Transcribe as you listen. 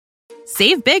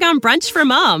Save big on brunch for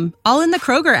mom, all in the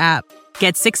Kroger app.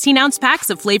 Get 16-ounce packs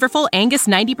of flavorful Angus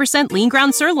 90% lean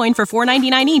ground sirloin for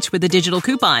 $4.99 each with a digital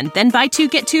coupon. Then buy 2,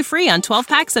 get 2 free on 12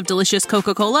 packs of delicious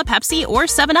Coca-Cola, Pepsi, or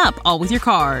 7-Up, all with your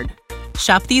card.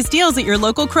 Shop these deals at your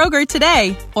local Kroger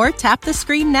today, or tap the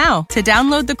screen now to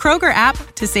download the Kroger app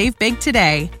to save big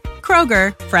today.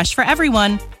 Kroger, fresh for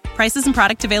everyone. Prices and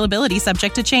product availability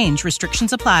subject to change.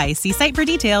 Restrictions apply. See site for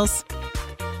details.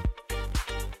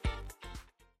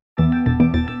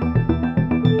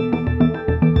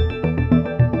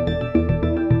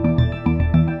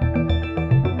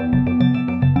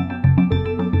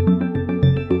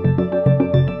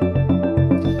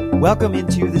 Welcome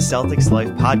into the Celtics Life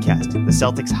podcast. The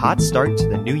Celtics' hot start to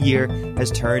the new year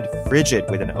has turned frigid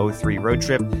with an 0-3 road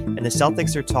trip, and the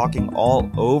Celtics are talking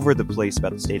all over the place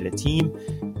about the state of the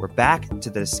team. We're back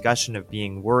to the discussion of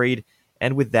being worried,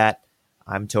 and with that,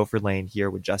 I'm Topher Lane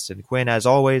here with Justin Quinn. As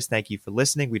always, thank you for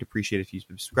listening. We'd appreciate it if you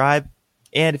subscribe,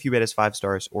 and if you rate us 5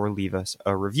 stars or leave us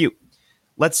a review.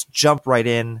 Let's jump right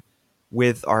in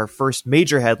with our first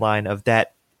major headline of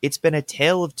that. It's been a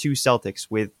tale of two Celtics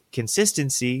with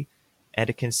consistency and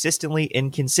a consistently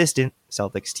inconsistent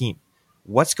Celtics team.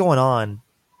 What's going on,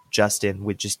 Justin,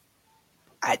 with just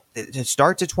the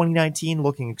start to 2019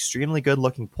 looking extremely good,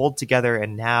 looking pulled together,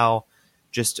 and now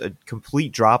just a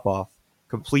complete drop-off,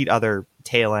 complete other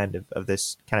tail end of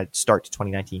this kind of start to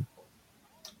 2019?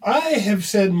 I have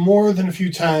said more than a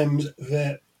few times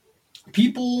that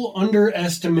people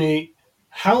underestimate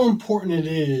how important it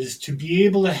is to be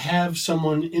able to have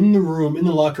someone in the room, in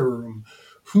the locker room,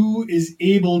 who is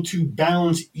able to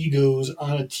balance egos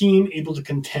on a team able to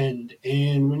contend.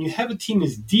 And when you have a team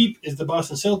as deep as the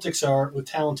Boston Celtics are with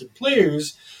talented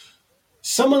players,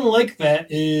 someone like that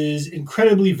is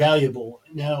incredibly valuable.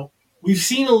 Now, we've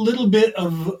seen a little bit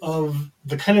of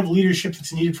the kind of leadership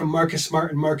that's needed from Marcus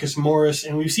Smart and Marcus Morris,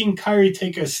 and we've seen Kyrie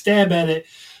take a stab at it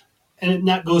and it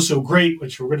not go so great,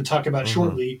 which we're going to talk about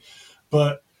shortly.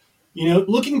 But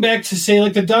looking back to, say,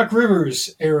 like the Doc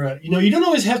Rivers era, you don't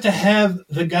always have to have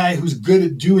the guy who's good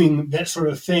at doing that sort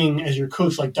of thing as your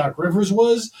coach like Doc Rivers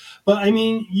was. But, I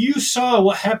mean, you saw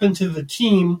what happened to the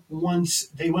team once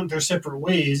they went their separate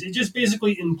ways. It just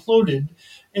basically imploded.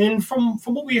 And from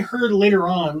what we heard later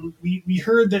on, we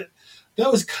heard that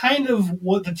was kind of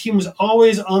what the team was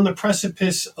always on the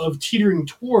precipice of teetering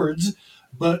towards,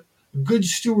 but good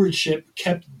stewardship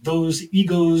kept those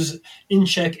egos in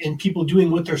check and people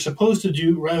doing what they're supposed to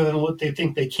do rather than what they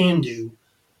think they can do.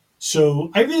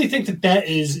 So I really think that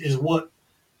is what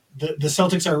the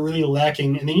Celtics are really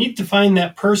lacking, and they need to find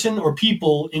that person or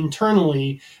people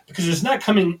internally, because it's not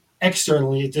coming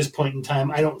externally at this point in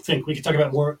time. I don't think. We can talk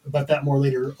about that more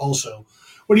later also.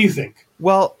 What do you think?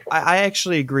 Well, I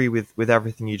actually agree with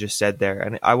everything you just said there,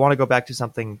 and I want to go back to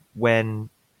something when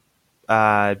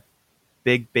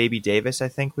Big Baby Davis, I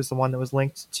think, was the one that was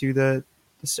linked to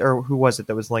or who was it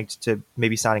that was linked to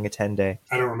maybe signing a 10-day?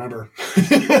 I don't remember.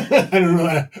 I don't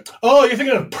know. Oh, you're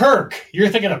thinking of Perk.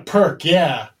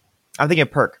 Yeah. I'm thinking of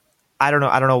Perk. I don't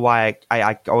know why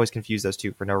I always confuse those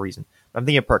two for no reason. I'm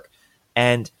thinking of Perk.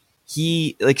 And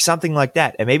he, like something like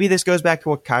that. And maybe this goes back to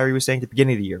what Kyrie was saying at the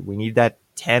beginning of the year. We need that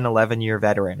 10, 11-year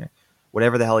veteran, or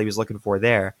whatever the hell he was looking for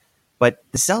there. But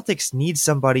the Celtics need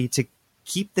somebody to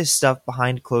keep this stuff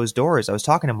behind closed doors. I was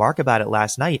talking to Mark about it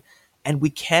last night, and we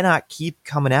cannot keep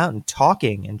coming out and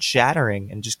talking and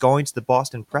chattering and just going to the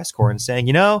Boston press corps and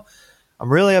saying, I'm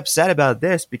really upset about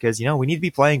this because, we need to be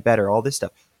playing better, all this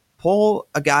stuff. Pull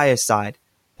a guy aside.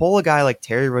 Pull a guy like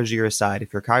Terry Rozier aside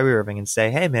if you're Kyrie Irving and say,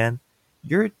 hey, man,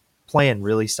 you're playing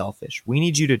really selfish. We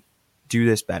need you to do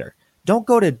this better. Don't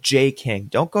go to Jay King.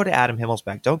 Don't go to Adam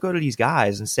Himmelsbach. Don't go to these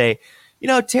guys and say,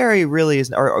 Terry really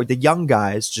isn't, or the young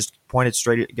guys just pointed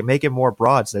straight, make it more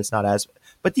broad so that it's not as,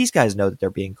 but these guys know that they're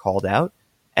being called out,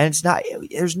 and it's not,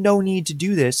 there's no need to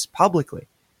do this publicly.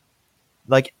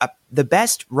 Like the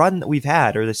best run that we've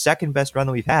had, or the second best run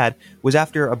that we've had, was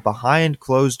after a behind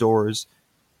closed doors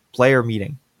player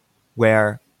meeting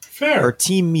or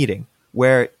team meeting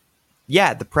where,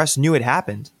 the press knew it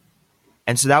happened.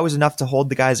 And so that was enough to hold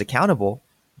the guys accountable,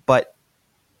 but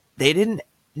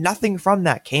nothing from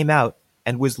that came out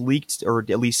and was leaked, or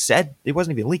at least said. It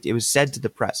wasn't even leaked. It was said to the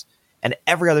press. And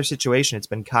every other situation, it's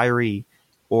been Kyrie,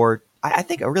 or I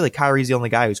think really Kyrie's the only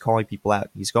guy who's calling people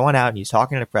out. He's going out and he's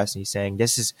talking to the press and he's saying,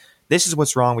 this is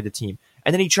what's wrong with the team.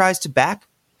 And then he tries to back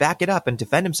it up and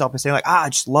defend himself and say like, I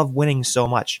just love winning so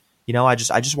much. I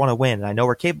just want to win. And I know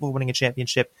we're capable of winning a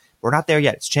championship. We're not there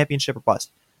yet. It's championship or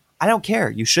bust. I don't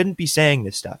care. You shouldn't be saying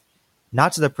this stuff.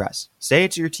 Not to the press. Say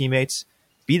it to your teammates.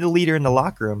 Be the leader in the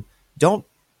locker room. Don't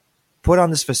put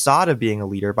on this facade of being a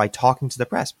leader by talking to the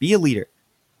press. Be a leader.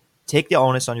 take the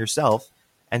onus on yourself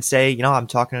and say, I'm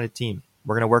talking to the team.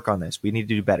 We're going to work on this. We need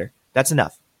to do better. That's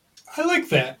enough. I like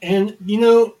that. And,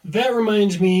 that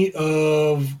reminds me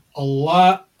of a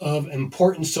lot of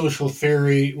important social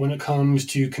theory when it comes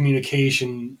to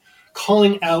communication,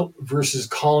 calling out versus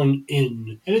calling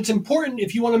in. And it's important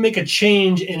if you want to make a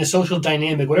change in a social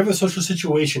dynamic, whatever the social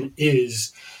situation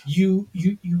is, you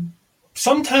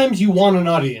sometimes you want an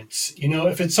audience.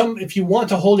 If you want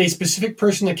to hold a specific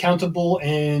person accountable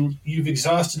and you've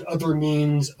exhausted other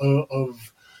means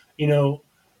of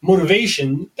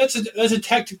motivation, that's a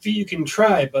tactic that you can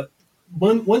try. But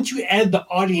once you add the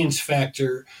audience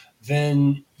factor,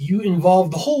 then you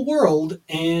involve the whole world,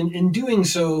 and in doing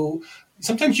so,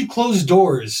 sometimes you close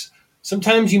doors.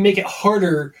 Sometimes you make it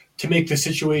harder to make the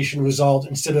situation resolved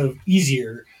instead of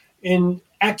easier, and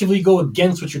actively go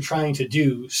against what you're trying to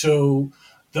do. So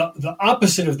the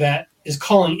opposite of that is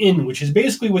calling in, which is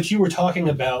basically what you were talking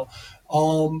about,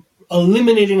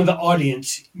 eliminating the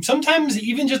audience. Sometimes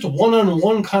even just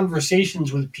one-on-one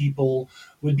conversations with people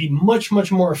would be much,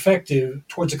 much more effective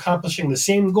towards accomplishing the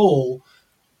same goal,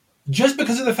 just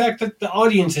because of the fact that the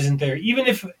audience isn't there. Even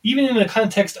in the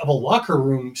context of a locker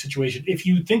room situation, if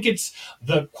you think it's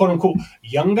the quote-unquote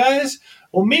young guys,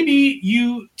 well, maybe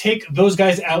you take those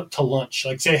guys out to lunch.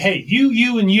 Like say, hey,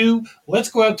 you, and you, let's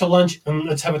go out to lunch and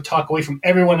let's have a talk away from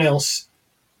everyone else.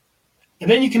 And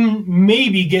then you can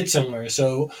maybe get somewhere.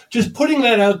 So just putting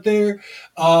that out there,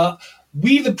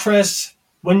 we, the press,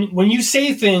 when you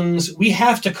say things, we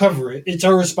have to cover it. It's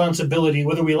our responsibility,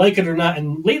 whether we like it or not.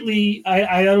 And lately,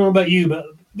 I don't know about you, but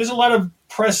there's a lot of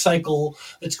press cycle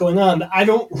that's going on that I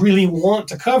don't really want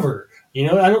to cover.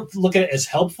 I don't look at it as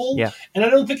helpful. Yeah. And I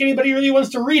don't think anybody really wants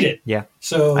to read it. Yeah.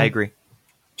 So I agree.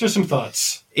 Just some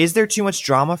thoughts. Is there too much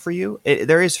drama for you?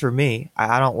 There is for me.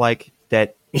 I don't like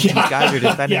that these guys are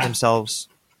defending themselves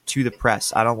to the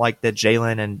press. I don't like that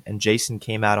Jalen and Jason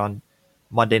came out on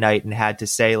Monday night and had to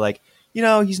say, like,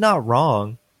 he's not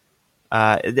wrong.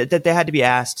 That they had to be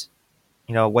asked,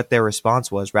 what their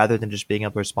response was rather than just being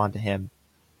able to respond to him.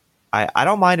 I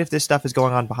don't mind if this stuff is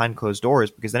going on behind closed doors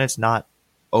because then it's not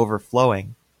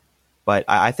overflowing. But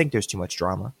I think there's too much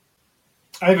drama.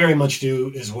 I very much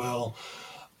do as well.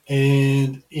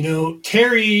 And,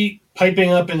 Terry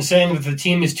piping up and saying that the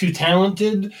team is too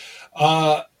talented,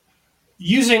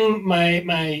 using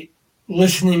my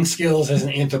listening skills as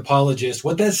an anthropologist,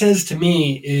 what that says to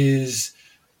me is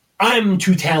I'm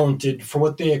too talented for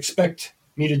what they expect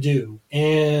me to do.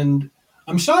 And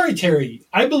I'm sorry, Terry.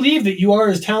 I believe that you are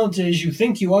as talented as you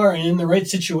think you are, and in the right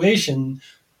situation,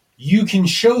 you can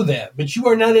show that. But you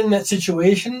are not in that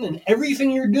situation, and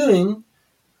everything you're doing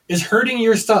is hurting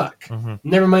your stock. Mm-hmm.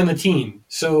 Never mind the team.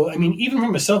 So, even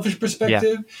from a selfish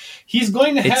perspective, he's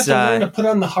going to have to learn to put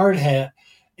on the hard hat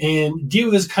and deal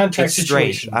with his contract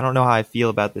situation. Strange. I don't know how I feel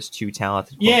about this too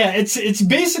talented. Yeah, it's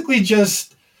basically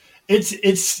just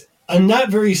it's a not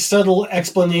very subtle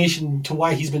explanation to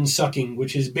why he's been sucking,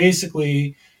 which is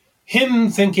basically him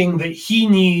thinking that he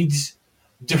needs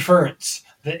deference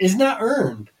that is not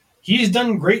earned. He has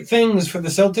done great things for the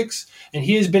Celtics, and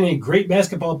he has been a great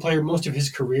basketball player most of his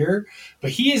career,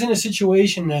 but he is in a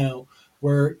situation now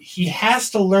where he has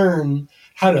to learn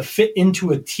how to fit into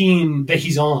a team that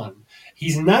he's on.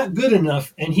 He's not good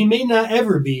enough, and he may not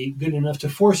ever be good enough to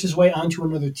force his way onto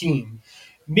another team.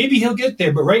 Maybe he'll get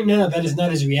there, but right now that is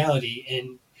not his reality.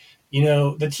 And,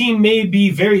 the team may be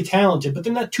very talented, but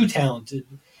they're not too talented.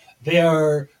 They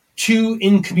are too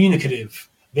incommunicative.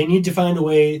 They need to find a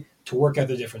way to work out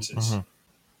the differences. Mm-hmm.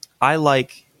 I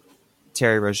like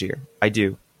Terry Rozier. I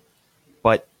do.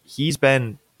 But he's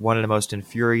been one of the most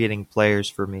infuriating players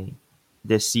for me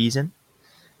this season.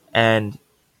 And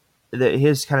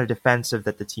his kind of defense of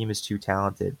that the team is too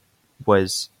talented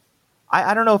was,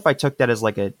 I don't know if I took that as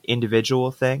like an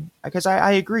individual thing, because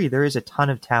I agree there is a ton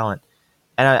of talent,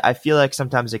 and I feel like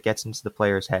sometimes it gets into the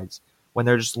players' heads when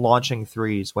they're just launching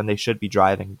threes when they should be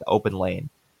driving the open lane,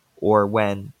 or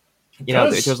when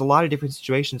there's a lot of different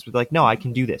situations with like, no, I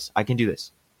can do this, I can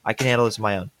handle this on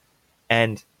my own,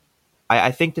 and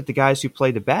I think that the guys who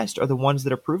play the best are the ones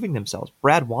that are proving themselves.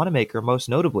 Brad Wanamaker most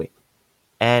notably,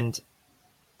 and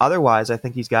otherwise, I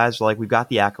think these guys are like, we've got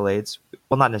the accolades.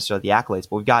 Well, not necessarily the accolades,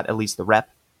 but we've got at least the rep.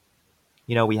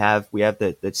 We have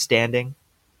the standing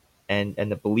and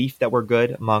the belief that we're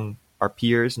good among our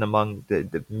peers and among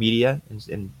the media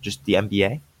and just the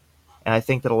NBA. And I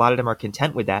think that a lot of them are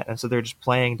content with that, and so they're just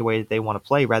playing the way that they want to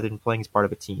play rather than playing as part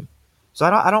of a team. So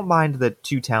I don't mind the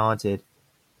too talented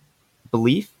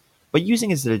belief, but using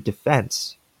it as a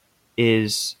defense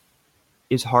is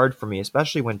hard for me,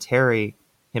 especially when Terry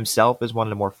himself is one of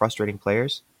the more frustrating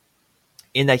players,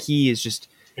 in that he is just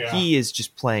Yeah. he is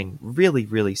just playing really,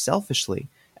 really selfishly.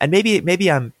 And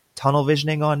maybe I'm tunnel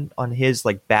visioning on his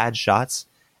like bad shots,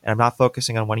 and I'm not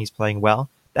focusing on when he's playing well.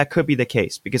 That could be the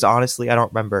case, because honestly, I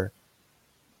don't remember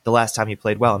the last time he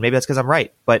played well, and maybe that's because I'm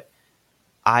right. But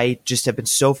I just have been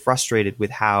so frustrated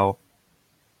with how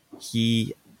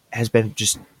he has been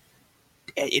just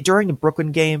during the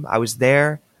Brooklyn game. I was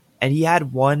there, and he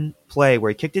had one play where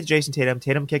he kicked it to Jason Tatum.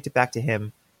 Tatum kicked it back to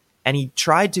him, and he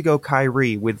tried to go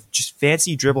Kyrie with just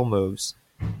fancy dribble moves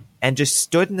and just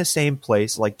stood in the same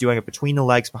place, like doing it between the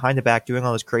legs, behind the back, doing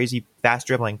all this crazy fast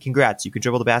dribbling. Congrats, you could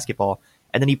dribble the basketball.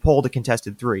 And then he pulled a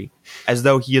contested three as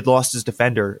though he had lost his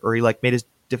defender, or he like made his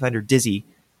defender dizzy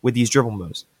with these dribble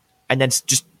moves. And then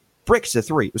just bricks the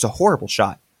three. It was a horrible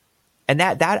shot. And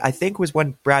that I think was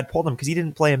when Brad pulled him, because he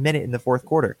didn't play a minute in the fourth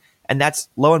quarter. And that's,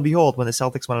 lo and behold, when the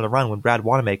Celtics went on a run, when Brad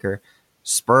Wanamaker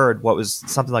spurred what was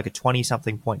something like a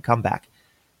 20-something point comeback.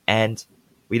 And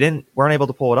we weren't able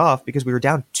to pull it off because we were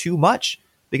down too much,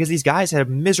 because these guys had a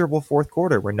miserable fourth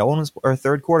quarter where no one was, or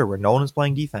third quarter where no one was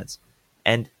playing defense.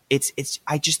 And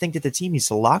I just think that the team needs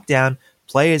to lock down,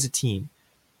 play as a team,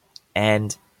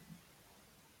 and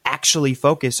actually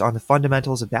focus on the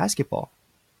fundamentals of basketball.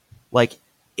 Like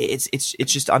it's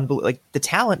just unbelievable. Like the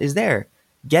talent is there.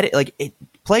 Get it? Like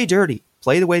play dirty.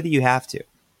 Play the way that you have to.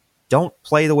 Don't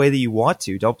play the way that you want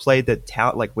to. Don't play the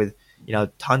talent like with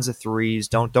tons of threes.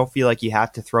 Don't feel like you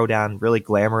have to throw down really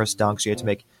glamorous dunks. You have to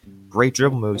make great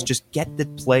dribble moves. Just get the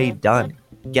play done.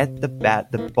 Get the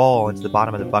ball into the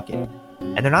bottom of the bucket.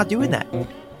 And they're not doing that,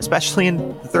 especially in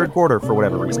the third quarter for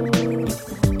whatever reason.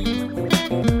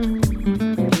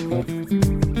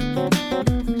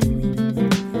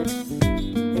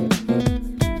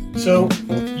 So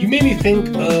you made me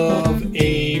think of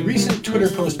a recent Twitter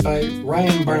post by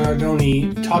Ryan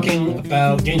Bernardoni talking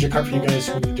about Danger Cart, for you guys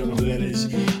who don't know who that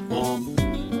is.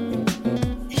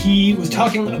 He was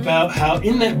talking about how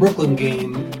in that Brooklyn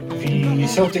game, the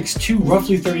Celtics' two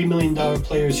roughly $30 million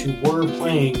players who were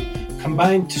playing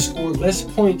combined to score less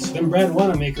points than Brad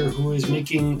Wanamaker, who is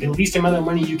making the least amount of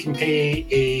money you can pay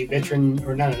a veteran,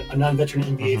 or not a non-veteran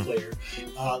NBA player,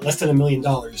 less than $1 million.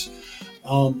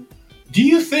 Do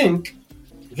you think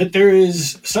that there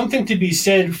is something to be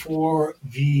said for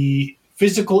the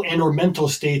physical and or mental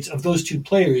states of those two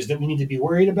players that we need to be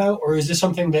worried about, or is this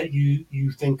something that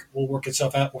you think will work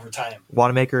itself out over time?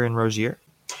 Wanamaker and Rozier?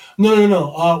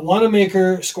 No.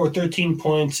 Wanamaker scored 13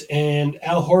 points, and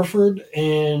Al Horford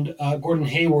and Gordon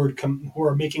Hayward, who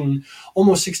are making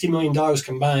almost $60 million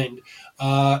combined,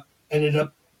 ended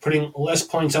up putting less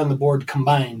points on the board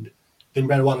combined than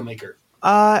Brad Wanamaker.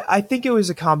 I think it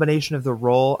was a combination of the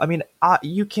role. I mean,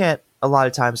 you a lot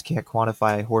of times can't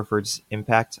quantify Horford's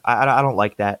impact. I don't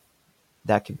like that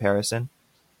comparison.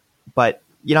 But,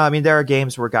 there are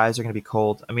games where guys are going to be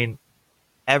cold. I mean,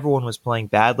 everyone was playing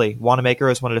badly. Wanamaker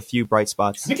was one of the few bright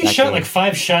spots. I think he shot like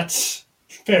 5 shots.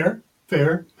 Fair.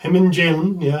 Him and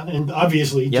Jalen, yeah, and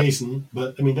obviously Jason.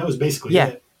 But, that was basically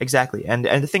it. Exactly. And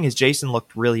the thing is, Jason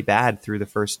looked really bad through the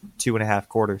first 2.5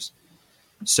 quarters.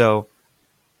 So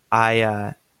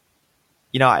I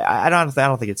don't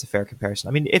think it's a fair comparison.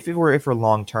 I mean, if it were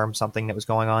long term something that was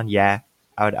going on,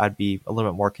 I'd be a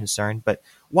little bit more concerned. But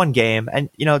one game, and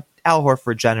Al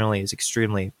Horford generally is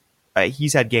extremely.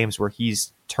 He's had games where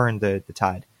he's turned the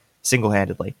tide single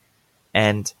handedly,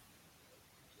 and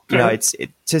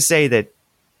to say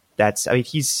that's. I mean,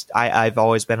 I've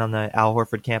always been on the Al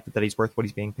Horford camp that he's worth what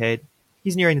he's being paid.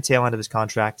 He's nearing the tail end of his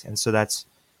contract, and so that's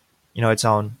its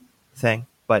own thing.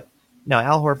 But no,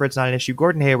 Al Horford's not an issue.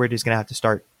 Gordon Hayward is going to have to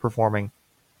start performing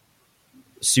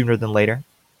sooner than later.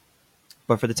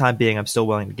 But for the time being, I'm still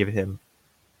willing to give him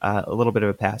a little bit of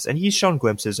a pass. And he's shown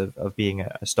glimpses of being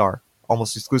a star,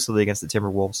 almost exclusively against the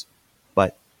Timberwolves.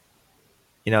 But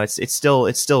it's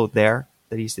still there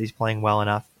that he's playing well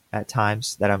enough at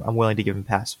times that I'm willing to give him a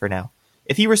pass for now.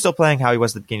 If he were still playing how he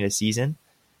was at the beginning of the season,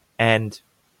 and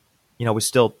was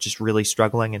still just really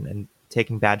struggling and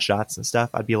taking bad shots and stuff,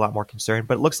 I'd be a lot more concerned.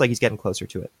 But it looks like he's getting closer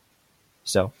to it.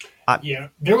 So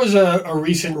there was a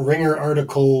recent Ringer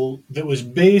article that was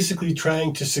basically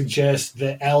trying to suggest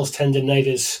that Al's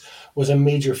tendonitis was a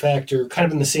major factor, kind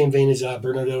of in the same vein as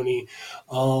Bernardoni,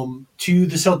 to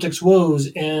the Celtics'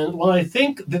 woes. And while I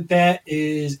think that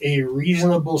is a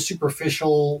reasonable,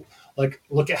 superficial,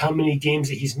 look at how many games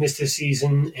that he's missed this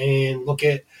season and look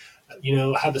at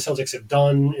how the Celtics have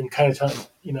done and kind of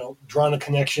drawn a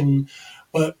connection,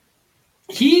 but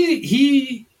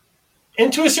he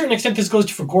and to a certain extent this goes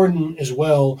for Gordon as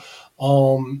well.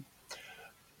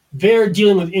 they're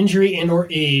dealing with injury and or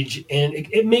age, and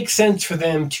it makes sense for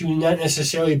them to not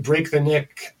necessarily break the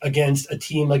neck against a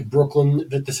team like Brooklyn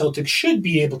that the Celtics should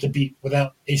be able to beat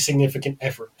without a significant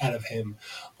effort out of him.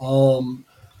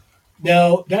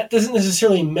 Now, that doesn't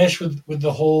necessarily mesh with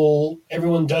the whole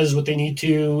everyone does what they need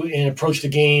to and approach the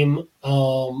game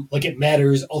like it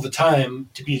matters all the time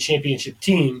to be a championship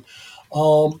team.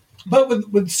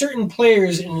 But with certain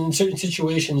players and in certain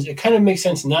situations, it kind of makes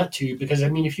sense not to, because, I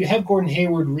mean, if you have Gordon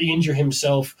Hayward re-injure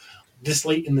himself this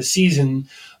late in the season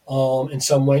in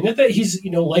some way, not that he's,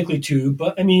 likely to,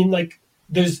 but, I mean, like,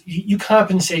 you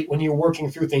compensate when you're working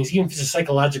through things, even if it's a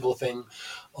psychological thing.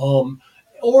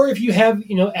 Or if you have,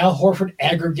 Al Horford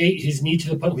aggregate his knee to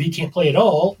the point where he can't play at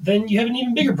all, then you have an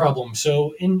even bigger problem.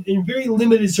 So in very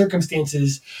limited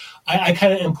circumstances, I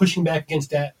kind of am pushing back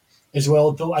against that as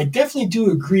well, though I definitely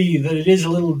do agree that it is a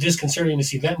little disconcerting to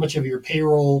see that much of your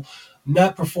payroll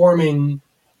not performing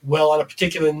well on a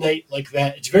particular night like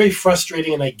that. It's very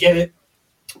frustrating, and I get it.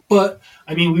 But,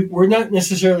 I mean, we're not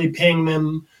necessarily paying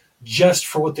them just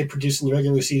for what they produce in the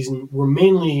regular season. We're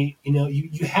mainly,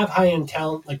 you have high-end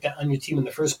talent like that on your team in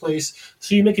the first place,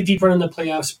 so you make a deep run in the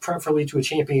playoffs, preferably to a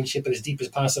championship, but as deep as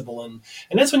possible, and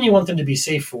that's when you want them to be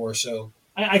safe for. So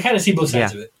I kind of see both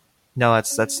sides of it. No,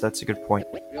 that's a good point.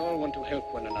 We all want to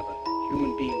help one another.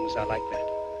 Human beings are like that.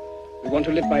 We want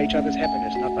to live by each other's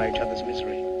happiness, not by each other's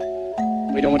misery.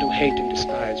 We don't want to hate and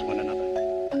despise one another.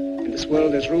 In this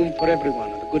world, there's room for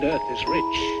everyone, and the good earth is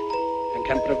rich and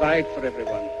can provide for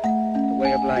everyone. The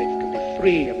way of life can be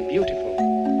free and beautiful,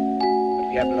 but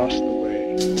we have lost the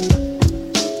way.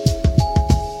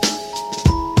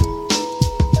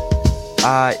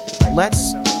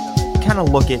 Let's kind of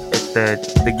look at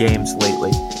the games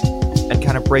lately and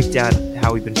kind of break down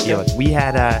how we've been feeling. We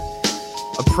had a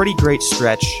pretty great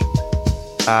stretch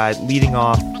leading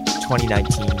off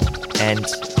 2019, and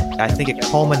I think it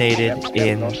culminated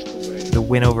in the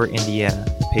win over Indiana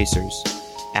Pacers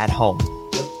at home.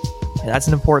 And that's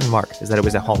an important mark, is that it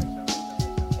was at home.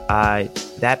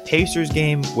 That Pacers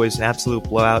game was an absolute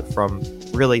blowout from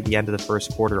really the end of the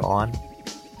first quarter on.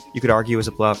 You could argue it was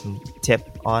a blowout from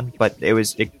tip on, but it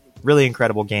was a really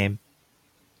incredible game.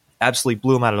 Absolutely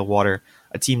blew them out of the water.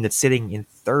 A team that's sitting in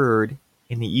third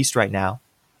in the East right now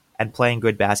and playing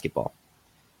good basketball.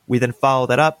 We then followed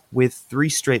that up with 3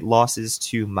 straight losses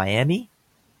to Miami,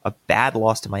 a bad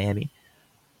loss to Miami.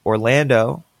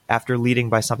 Orlando, after leading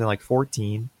by something like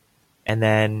 14, and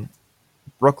then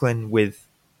Brooklyn with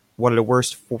one of the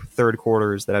worst third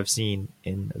quarters that I've seen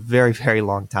in a very, very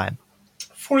long time.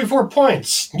 44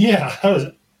 points. Yeah, that was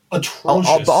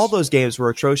atrocious. All those games were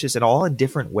atrocious and all in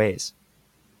different ways.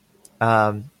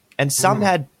 And some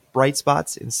had bright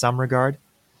spots in some regard.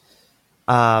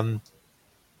 But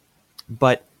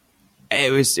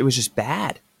it was just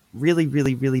bad. Really,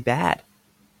 really, really bad.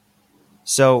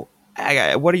 So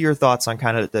what are your thoughts on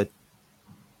kind of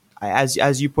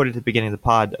as you put it at the beginning of the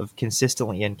pod, of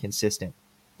consistently inconsistent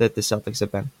that the Celtics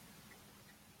have been?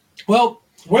 Well,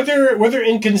 whether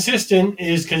inconsistent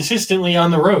is consistently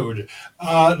on the road.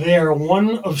 They are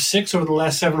 1 of 6 over the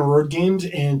last 7 road games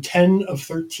and 10 of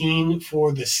 13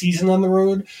 for the season on the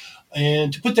road.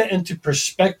 And to put that into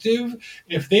perspective,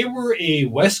 if they were a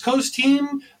West Coast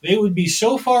team, they would be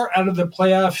so far out of the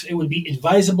playoffs, it would be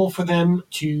advisable for them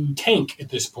to tank at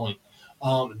this point.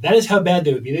 That is how bad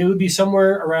they would be. They would be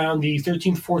somewhere around the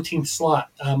 13th, 14th slot.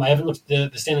 I haven't looked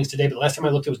at the standings today, but the last time I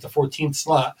looked, it was the 14th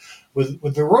slot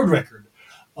with the road record.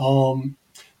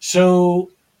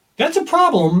 So that's a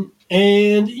problem.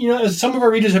 And, as some of our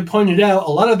readers have pointed out,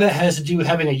 a lot of that has to do with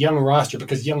having a young roster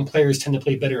because young players tend to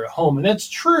play better at home. And that's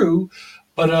true,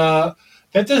 but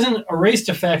that doesn't erase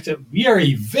the fact that we are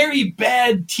a very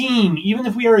bad team. Even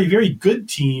if we are a very good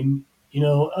team,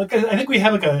 I think we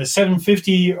have like a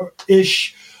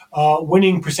 750-ish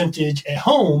winning percentage at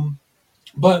home.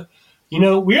 But,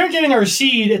 we are getting our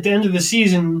seed at the end of the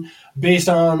season based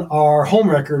on our home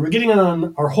record. We're getting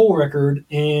on our whole record,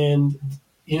 and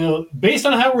based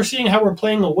on how we're seeing how we're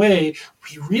playing away,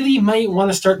 we really might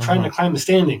want to start trying to climb the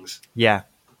standings. Yeah,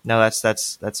 no,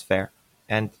 that's fair.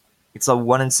 And it's a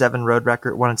 1-7 road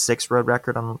record, 1-6 road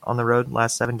record on the road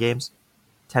last 7 games,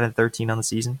 10-13 on the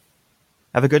season.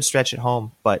 Have a good stretch at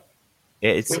home, but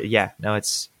it's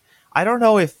I don't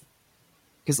know if,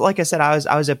 because like I said,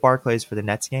 I was at Barclays for the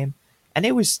Nets game, and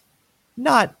it was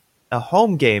not a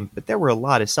home game, but there were a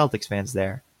lot of Celtics fans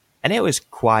there, and it was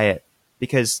quiet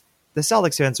because the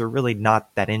Celtics fans were really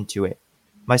not that into it,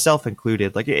 myself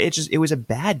included. Like it was a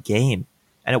bad game,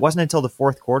 and it wasn't until the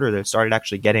fourth quarter that it started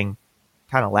actually getting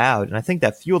kind of loud, and I think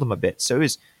that fueled them a bit. So it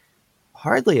was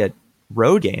hardly a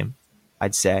road game,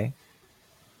 I'd say,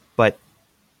 but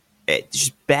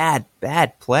just bad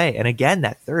play. And again,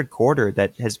 that third quarter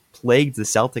that has plagued the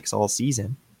Celtics all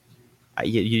season.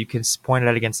 You can point it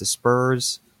out against the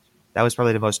Spurs. That was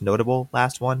probably the most notable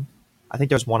last one. I think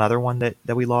there was one other one that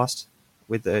we lost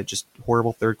with just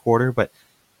horrible third quarter. But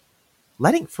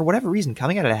for whatever reason,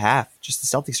 coming out of the half, just the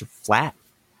Celtics are flat.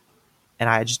 And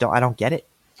I don't get it.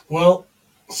 Well,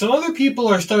 some other people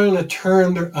are starting to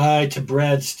turn their eye to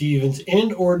Brad Stevens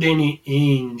and or Danny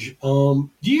Ainge.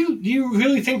 Do you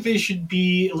really think they should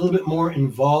be a little bit more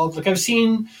involved? Like, I've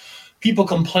seen people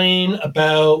complain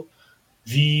about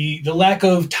the lack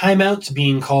of timeouts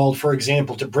being called, for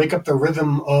example, to break up the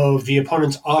rhythm of the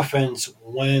opponent's offense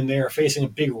when they are facing a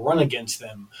big run against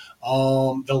them.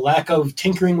 The lack of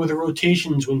tinkering with the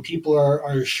rotations when people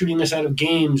are shooting us out of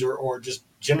games or just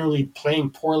generally playing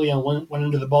poorly on one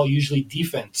end of the ball, usually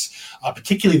defense,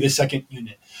 particularly the second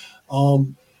unit.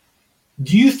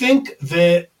 Do you think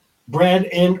that Brad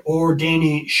and or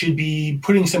Danny should be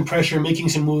putting some pressure, making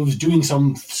some moves, doing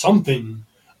something,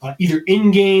 either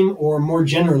in-game or more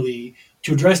generally,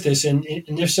 to address this? And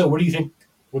if so, what do you think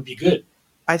would be good?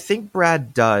 I think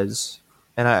Brad does,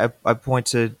 and I point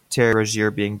to Terry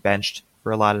Rozier being benched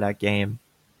for a lot of that game.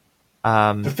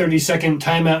 The 30-second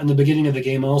timeout in the beginning of the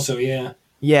game also, yeah.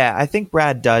 Yeah, I think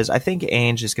Brad does. I think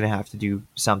Ainge is going to have to do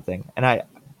something. And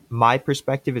my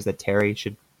perspective is that Terry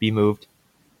should be moved.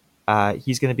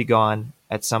 He's going to be gone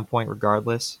at some point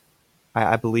regardless,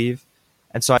 I believe.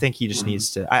 And so I think he just needs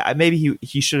to... maybe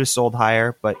he should have sold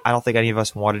higher, but I don't think any of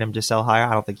us wanted him to sell higher.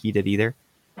 I don't think he did either.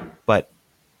 But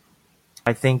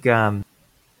I think that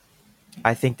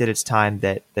it's time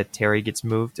that Terry gets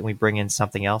moved and we bring in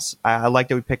something else. I like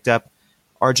that we picked up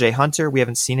RJ Hunter. We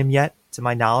haven't seen him yet, to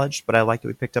my knowledge, but I like that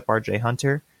we picked up RJ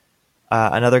Hunter,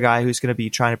 another guy who's going to be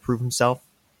trying to prove himself,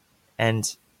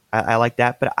 and I like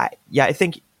that. But I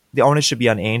think the onus should be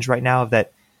on Ainge right now,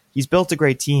 that he's built a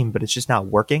great team, but it's just not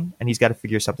working, and he's got to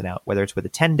figure something out, whether it's with a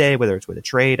 10-day, whether it's with a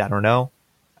trade, I don't know,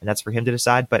 and that's for him to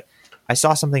decide. But I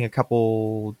saw something a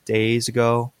couple days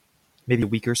ago, maybe a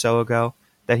week or so ago,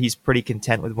 that he's pretty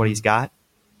content with what he's got,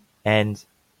 and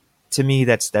to me,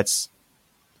 that's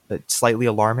slightly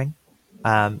alarming.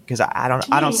 Because I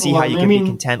don't see how you can be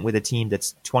content with a team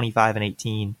that's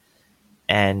 25-18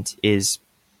 and is,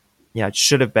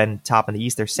 should have been top in the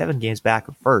East. They're 7 games back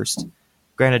of first.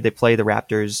 Granted, they play the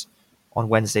Raptors on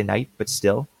Wednesday night, but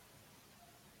still,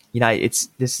 this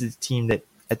is a team that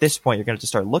at this point you're going to have to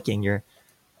start looking. You're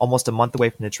almost a month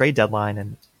away from the trade deadline,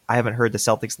 and I haven't heard the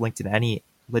Celtics linked in any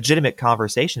legitimate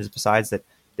conversations besides that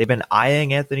they've been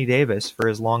eyeing Anthony Davis for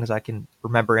as long as I can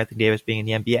remember Anthony Davis being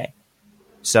in the NBA.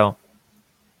 So.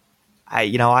 I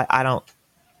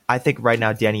think right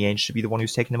now Danny Ainge should be the one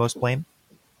who's taking the most blame.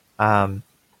 I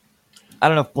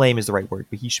don't know if blame is the right word,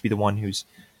 but he should be the one who's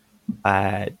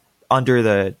under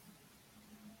the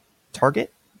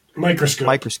target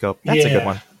microscope. That's a good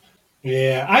one.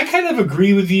 Yeah, I kind of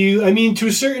agree with you. I mean, to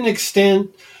a certain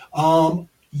extent,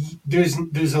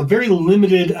 there's a very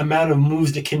limited amount of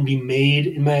moves that can be made,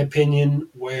 in my opinion,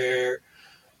 where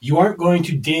you aren't going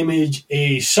to damage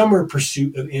a summer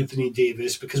pursuit of Anthony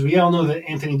Davis, because we all know that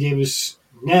Anthony Davis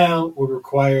now would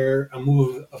require a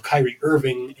move of Kyrie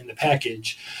Irving in the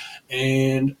package.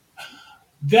 And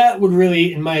that would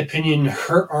really, in my opinion,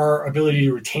 hurt our ability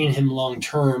to retain him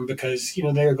long-term, because,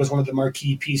 there goes one of the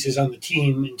marquee pieces on the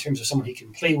team in terms of someone he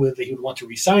can play with that he would want to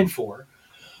re-sign for.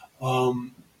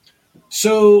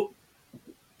 So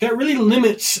that really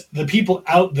limits the people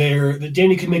out there that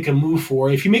Danny could make a move for.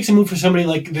 If he makes a move for somebody,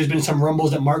 like there's been some rumbles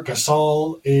that Marc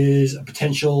Gasol is a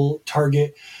potential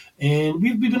target. And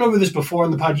we've been over this before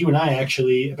on the pod, you and I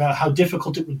actually, about how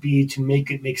difficult it would be to make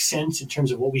it make sense in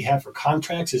terms of what we have for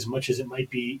contracts, as much as it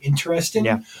might be interesting.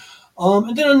 Yeah.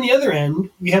 And then on the other end,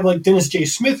 we have like Dennis J.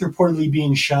 Smith reportedly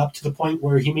being shopped to the point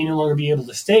where he may no longer be able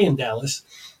to stay in Dallas.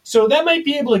 So that might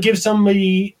be able to give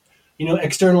somebody,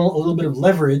 external a little bit of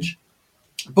leverage.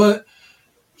 But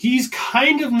he's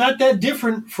kind of not that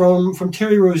different from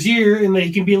Terry Rozier in that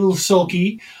he can be a little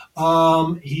sulky.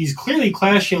 He's clearly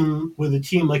clashing with a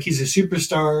team like he's a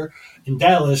superstar in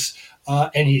Dallas,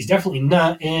 and he's definitely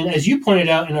not. And as you pointed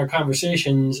out in our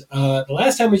conversations, the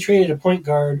last time we traded a point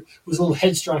guard who was a little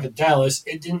headstrong to Dallas,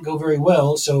 it didn't go very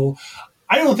well. So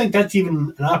I don't think that's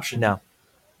even an option. No.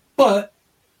 But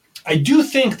I do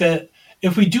think that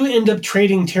if we do end up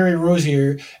trading Terry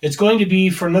Rozier, it's going to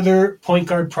be for another point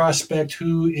guard prospect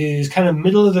who is kind of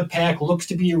middle of the pack, looks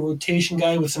to be a rotation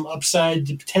guy with some upside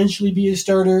to potentially be a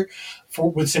starter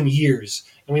with some years.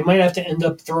 And we might have to end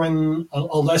up throwing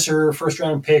a lesser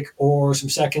first-round pick or some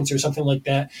seconds or something like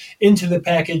that into the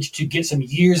package to get some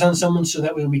years on someone, so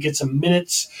that way we get some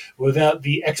minutes without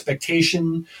the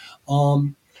expectation.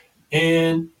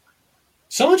 And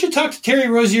Someone should talk to Terry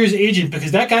Rozier's agent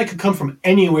because that guy could come from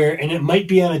anywhere and it might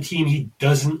be on a team he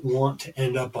doesn't want to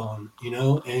end up on,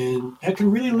 and that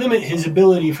can really limit his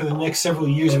ability for the next several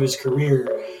years of his career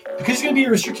because he's going to be a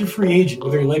restricted free agent,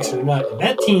 whether he likes it or not. And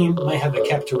that team might have the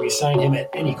cap to re-sign him at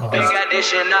any cost.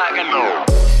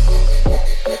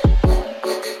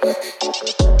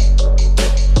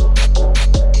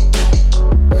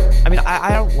 I mean,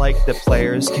 I don't like that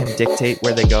players can dictate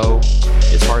where they go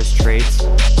as far as trades.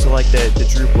 So, like the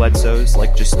Drew Bledsoes,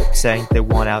 like just saying they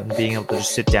want out and being able to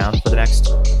just sit down for the next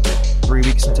 3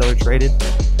 weeks until they're traded,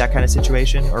 that kind of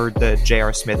situation, or the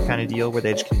J.R. Smith kind of deal where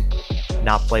they just can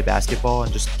not play basketball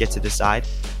and just get to decide.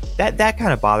 That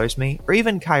kind of bothers me. Or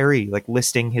even Kyrie, like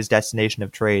listing his destination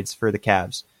of trades for the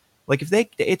Cavs. Like if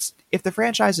the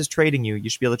franchise is trading you, you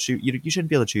should be able to choose. You shouldn't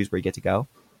be able to choose where you get to go.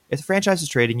 If the franchise is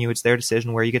trading you, it's their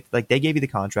decision where you get. Like they gave you the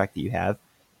contract that you have,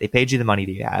 they paid you the money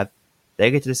that you have. They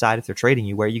get to decide if they're trading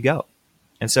you where you go.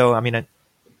 And so, I mean,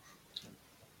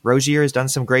 Rozier has done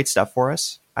some great stuff for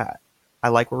us. I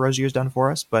like what Rozier's done for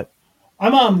us, but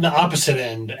I'm on the opposite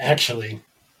end, actually.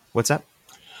 What's that?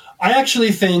 I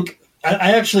actually think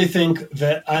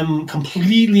that I'm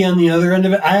completely on the other end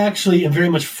of it. I actually am very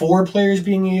much for players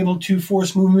being able to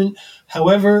force movement.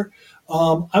 However,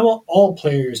 I want all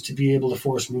players to be able to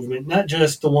force movement, not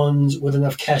just the ones with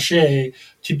enough cachet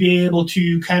to be able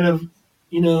to kind of,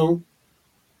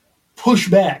 push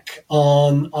back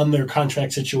on their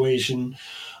contract situation.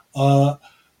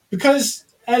 Because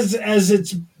as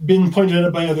it's been pointed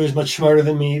out by others much smarter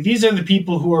than me, these are the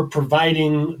people who are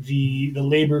providing the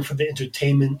labor for the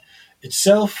entertainment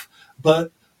itself.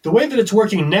 But the way that it's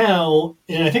working now,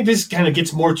 and I think this kind of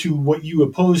gets more to what you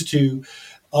oppose to,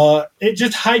 it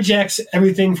just hijacks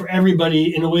everything for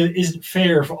everybody in a way that isn't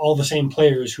fair for all the same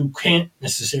players who can't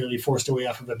necessarily force their way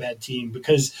off of a bad team,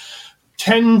 because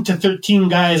 10 to 13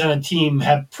 guys on a team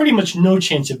have pretty much no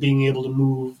chance of being able to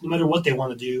move no matter what they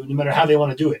want to do, no matter how they want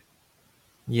to do it.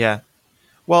 Yeah.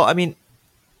 Well, I mean,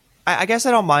 I guess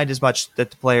I don't mind as much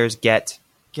that the players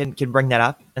can bring that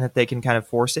up and that they can kind of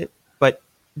force it, but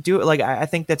do it. Like, I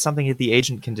think that's something that the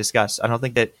agent can discuss. I don't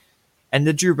think that, and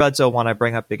the Drew Bledsoe one I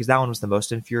bring up because that one was the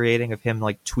most infuriating, of him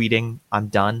like tweeting, "I'm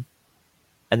done,"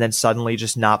 and then suddenly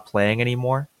just not playing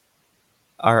anymore.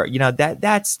 Or,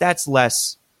 that's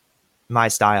less my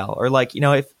style. Or like,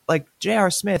 if like J.R.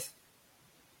 Smith,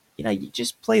 you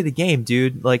just play the game,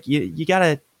 dude. Like you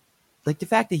gotta, like the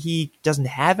fact that he doesn't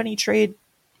have any trade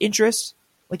interest,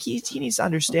 like he needs to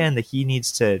understand that he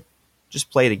needs to just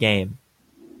play the game,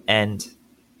 and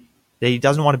that he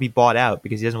doesn't want to be bought out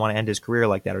because he doesn't want to end his career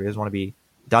like that, or he doesn't want to be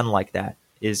done like that.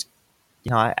 Is,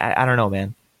 I don't know,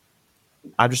 man.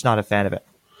 I'm just not a fan of it.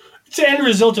 It's the end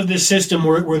result of this system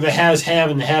where the haves have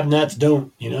and the have-nots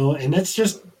don't, and that's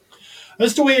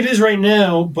the way it is right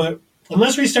now. But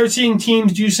unless we start seeing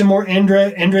teams do some more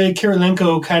Andrei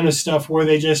Kirilenko kind of stuff where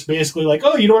they just basically like,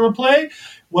 oh, you don't want to play?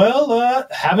 Well,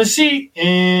 have a seat.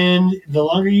 And the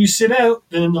longer you sit out,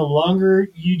 then the longer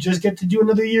you just get to do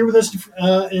another year with us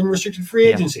in restricted free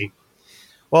agency. Yeah.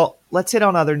 Well, let's hit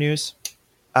on other news.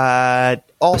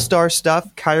 All-star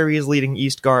stuff. Kyrie is leading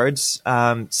East guards.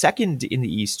 Second in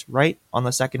the East, right? On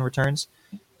the second returns.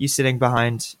 He's sitting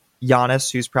behind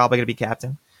Giannis, who's probably going to be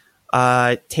captain.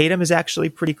 Tatum is actually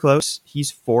pretty close.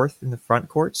 He's fourth in the front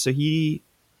court, so he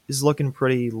is looking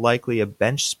pretty likely a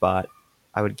bench spot,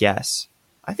 I would guess.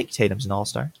 I think Tatum's an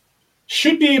all-star.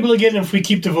 Should be able to get him if we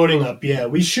keep the voting up. Yeah,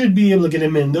 we should be able to get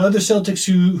him in. The other Celtics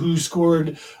who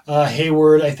scored,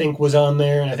 Hayward, I think, was on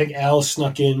there, and I think Al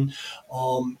snuck in.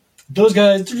 Those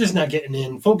guys, they're just not getting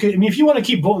in. Focus. I mean, if you want to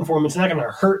keep voting for him, it's not going to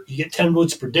hurt. You get 10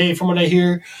 votes per day from what I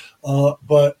hear.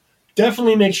 But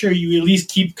definitely make sure you at least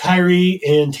keep Kyrie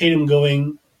and Tatum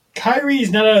going. Kyrie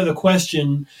is not out of the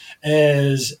question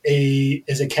as a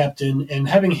captain, and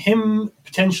having him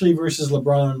potentially versus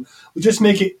LeBron would just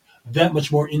make it that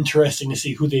much more interesting to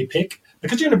see who they pick,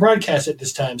 because you're going to broadcast it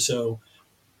this time. So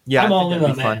yeah, I'm all in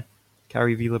on that.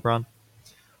 Kyrie v. LeBron.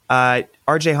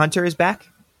 RJ Hunter is back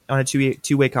on a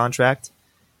two-way contract,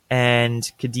 and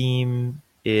Kadeem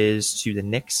is to the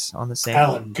Knicks on the same.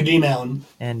 Kadeem Allen.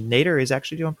 And Nader is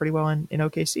actually doing pretty well in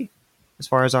OKC as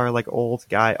far as our like old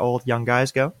young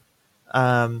guys go.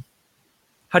 How do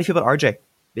you feel about RJ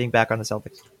being back on the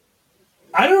Celtics?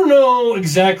 I don't know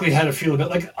exactly how to feel about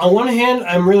it. Like, on one hand,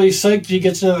 I'm really psyched he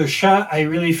gets another shot. I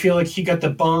really feel like he got the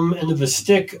bum end of the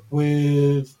stick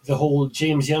with the whole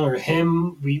James Young or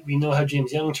him. We know how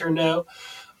James Young turned out.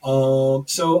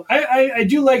 So I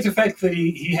do like the fact that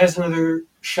he has another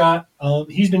shot.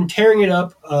 He's been tearing it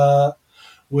up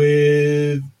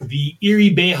with the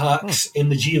Erie Bayhawks in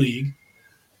the G League.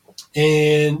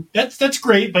 And that's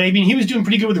great, but I mean, he was doing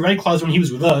pretty good with the Red Claws when he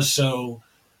was with us, so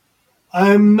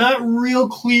I'm not real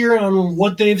clear on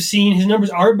what they've seen. His numbers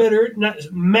are better, not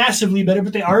massively better,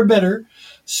 but they are better.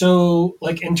 So,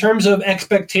 like, in terms of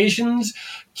expectations,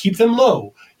 keep them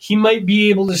low. He might be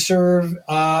able to serve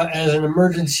as an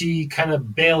emergency kind of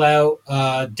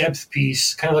bailout depth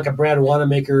piece, kind of like a Brad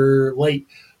Wanamaker light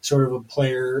sort of a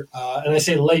player. And I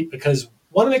say light because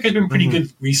Wanamaker's been pretty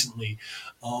good recently.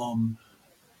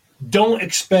 Don't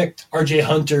expect RJ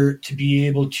Hunter to be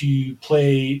able to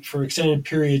play for extended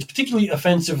periods, particularly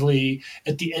offensively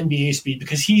at the NBA speed,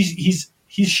 because he's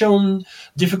shown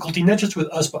difficulty not just with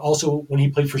us, but also when he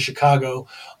played for Chicago.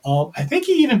 I think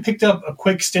he even picked up a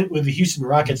quick stint with the Houston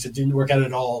Rockets that didn't work out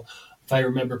at all, if I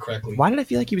remember correctly. Why did I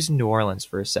feel like he was in New Orleans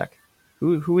for a sec?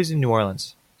 Who was in New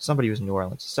Orleans? Somebody was in New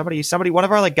Orleans. Somebody. One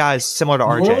of our like guys similar to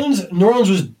RJ. New Orleans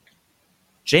was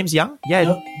James Young.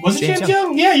 Yeah, was it James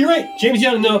Young? Yeah, you're right, James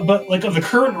Young. No, but like of the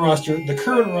current roster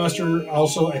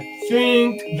also, I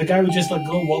think the guy who just let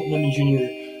go, Walt Lemon Jr.,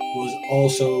 was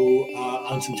also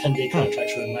on some 10-day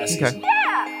contracts for the last season.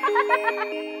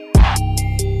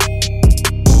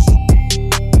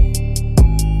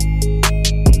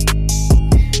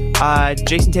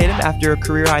 Jason Tatum, after a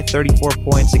career-high 34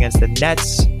 points against the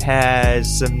Nets,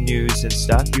 has some news and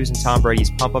stuff. He was in Tom Brady's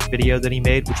pump-up video that he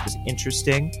made, which was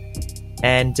interesting.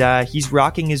 And he's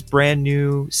rocking his brand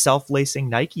new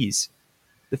self-lacing Nikes.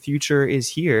 The future is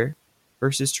here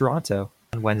versus Toronto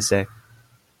on Wednesday.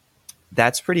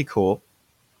 That's pretty cool.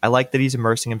 I like that he's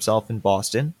immersing himself in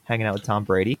Boston, hanging out with Tom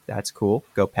Brady. That's cool.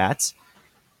 Go Pats.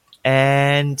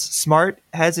 And Smart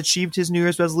has achieved his New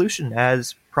Year's resolution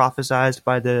as prophesized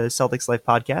by the Celtics Life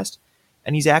podcast.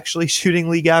 And he's actually shooting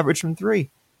league average from 3.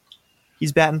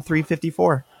 He's batting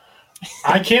 .354.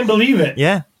 I can't believe it.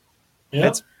 Yeah. Yep.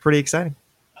 That's pretty exciting.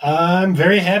 I'm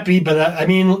very happy, but I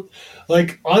mean,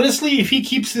 like, honestly, if he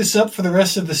keeps this up for the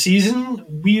rest of the season,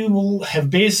 we will have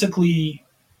basically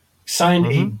signed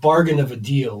a bargain of a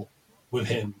deal with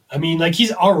him. I mean, like,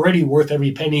 he's already worth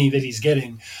every penny that he's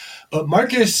getting. But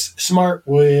Marcus Smart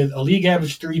with a league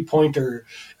average 3-pointer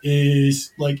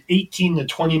is like $18 to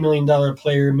 $20 million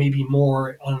player, maybe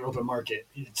more on an open market.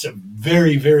 It's a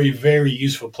very, very, very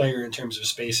useful player in terms of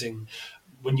spacing.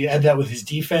 When you add that with his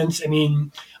defense, I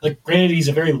mean, like, granted, he's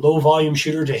a very low volume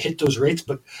shooter to hit those rates,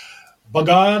 but by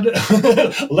God,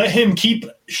 let him keep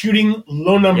shooting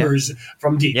low numbers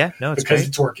from deep. Yeah, no, it's because great.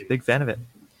 It's working. Big fan of it.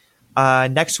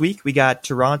 Next week, we got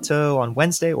Toronto on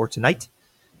Wednesday or tonight,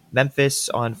 Memphis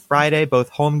on Friday, both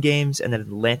home games, and then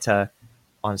Atlanta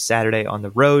on Saturday on the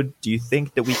road. Do you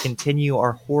think that we continue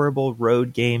our horrible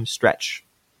road game stretch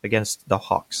against the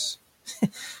Hawks?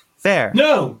 Fair.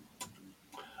 No.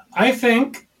 I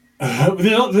think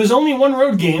there's only one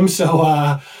road game,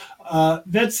 so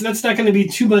that's not going to be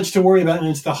too much to worry about, and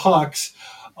it's the Hawks.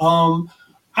 I'm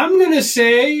going to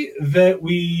say that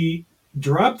we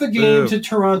drop the game to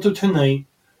Toronto tonight,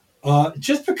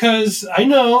 just because I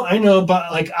know,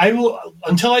 but like I will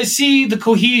until I see the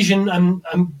cohesion. I'm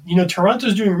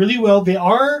Toronto's doing really well. They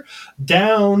are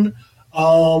down.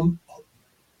 Jonas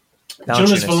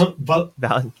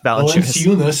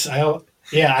Valanciunas.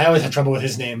 I always have trouble with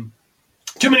his name.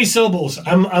 Too many syllables.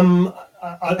 I'm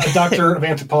a doctor of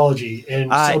anthropology,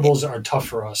 and syllables are tough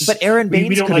for us. But Aaron Baines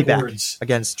we don't could like be back words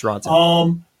against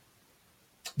Toronto.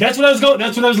 That's what I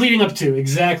was leading up to,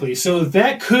 exactly. So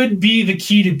that could be the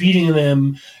key to beating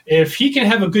them. If he can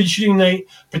have a good shooting night,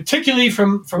 particularly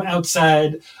from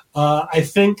outside, I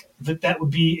think that would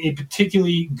be a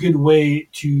particularly good way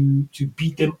to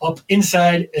beat them up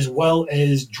inside, as well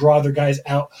as draw their guys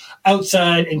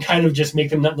outside and kind of just make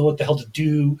them not know what the hell to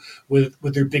do with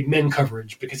their big men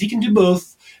coverage, because he can do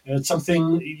both. And it's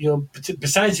something,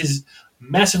 besides his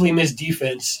massively missed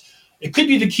defense, it could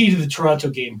be the key to the Toronto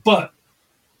game. But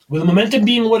with the momentum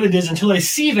being what it is, until I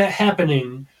see that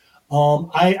happening,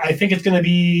 I think it's going to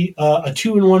be a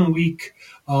 2-1 week,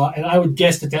 and I would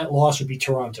guess that loss would be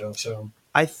Toronto. So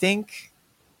I think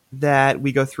that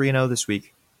we go 3-0 this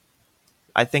week.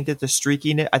 I think that the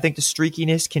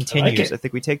streakiness continues. I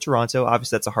think we take Toronto.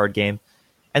 Obviously, that's a hard game,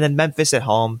 and then Memphis at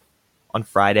home on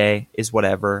Friday is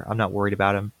whatever. I'm not worried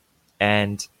about them,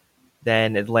 and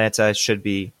then Atlanta should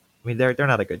be. I mean, they're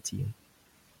not a good team.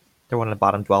 They're one of the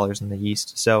bottom dwellers in the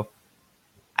East. So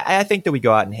I think that we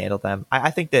go out and handle them.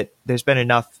 I think that there's been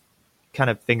enough kind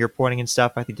of finger pointing and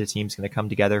stuff. I think the team's going to come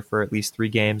together for at least 3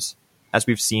 games, as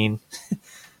we've seen.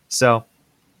 So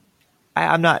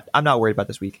I'm not worried about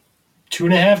this week.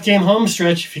 2.5 game home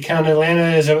stretch, if you count Atlanta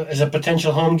as a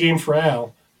potential home game for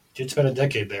Al. Did spend a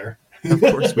decade there. Of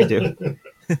course we do.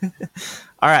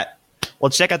 All right. Well,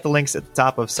 check out the links at the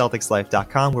top of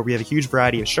CelticsLife.com, where we have a huge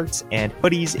variety of shirts and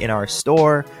hoodies in our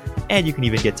store, and you can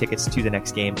even get tickets to the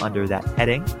next game under that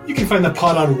heading. You can find the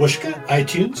pod on Whooshkaa,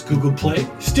 iTunes, Google Play,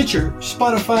 Stitcher,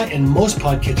 Spotify, and most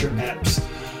podcatcher apps.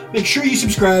 Make sure you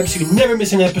subscribe so you never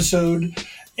miss an episode.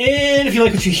 And if you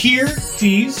like what you hear,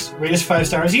 please rate us 5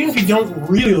 stars. Even if you don't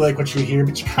really like what you hear,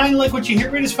 but you kind of like what you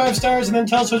hear, rate us 5 stars and then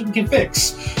tell us what we can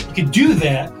fix. You can do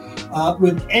that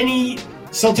with any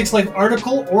Celtics Life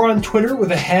article or on Twitter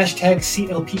with a hashtag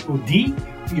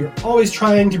CLPOD. We are always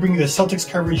trying to bring you the Celtics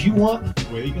coverage you want,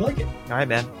 the way you like it. All right,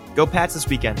 man. Go Pats this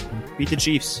weekend. Beat the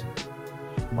Chiefs.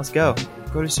 Let's go.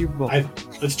 Go to Super Bowl.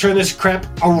 Let's turn this crap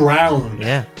around.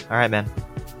 Yeah. All right, man.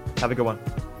 Have a good one.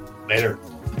 Later.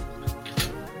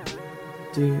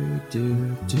 Do.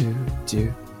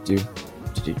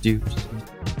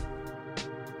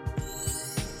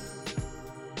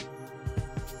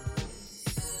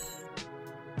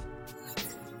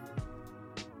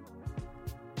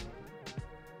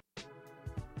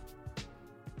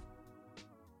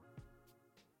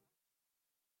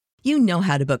 You know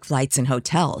how to book flights and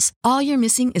hotels. All you're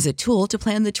missing is a tool to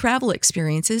plan the travel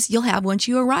experiences you'll have once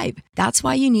you arrive. That's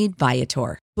why you need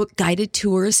Viator. Book guided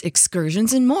tours,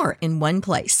 excursions, and more in one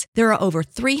place. There are over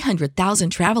 300,000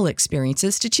 travel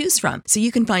experiences to choose from, so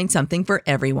you can find something for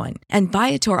everyone. And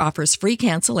Viator offers free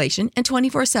cancellation and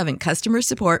 24/7 customer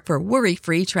support for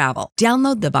worry-free travel.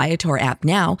 Download the Viator app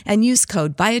now and use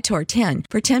code Viator10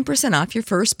 for 10% off your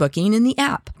first booking in the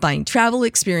app. Find travel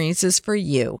experiences for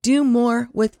you. Do more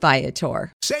with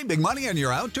Viator. Save big money on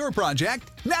your outdoor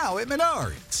project now at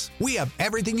Menards. We have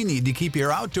everything you need to keep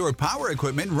your outdoor power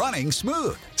equipment running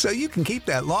smooth, so you can keep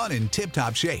that lawn in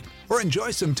tip-top shape or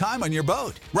enjoy some time on your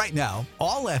boat. Right now,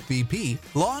 all FVP,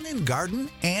 lawn and garden,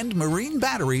 and marine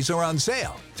batteries are on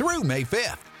sale through May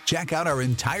 5th. Check out our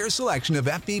entire selection of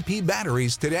FVP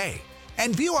batteries today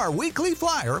and view our weekly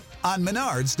flyer on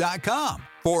Menards.com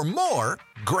for more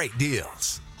great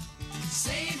deals.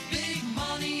 Save big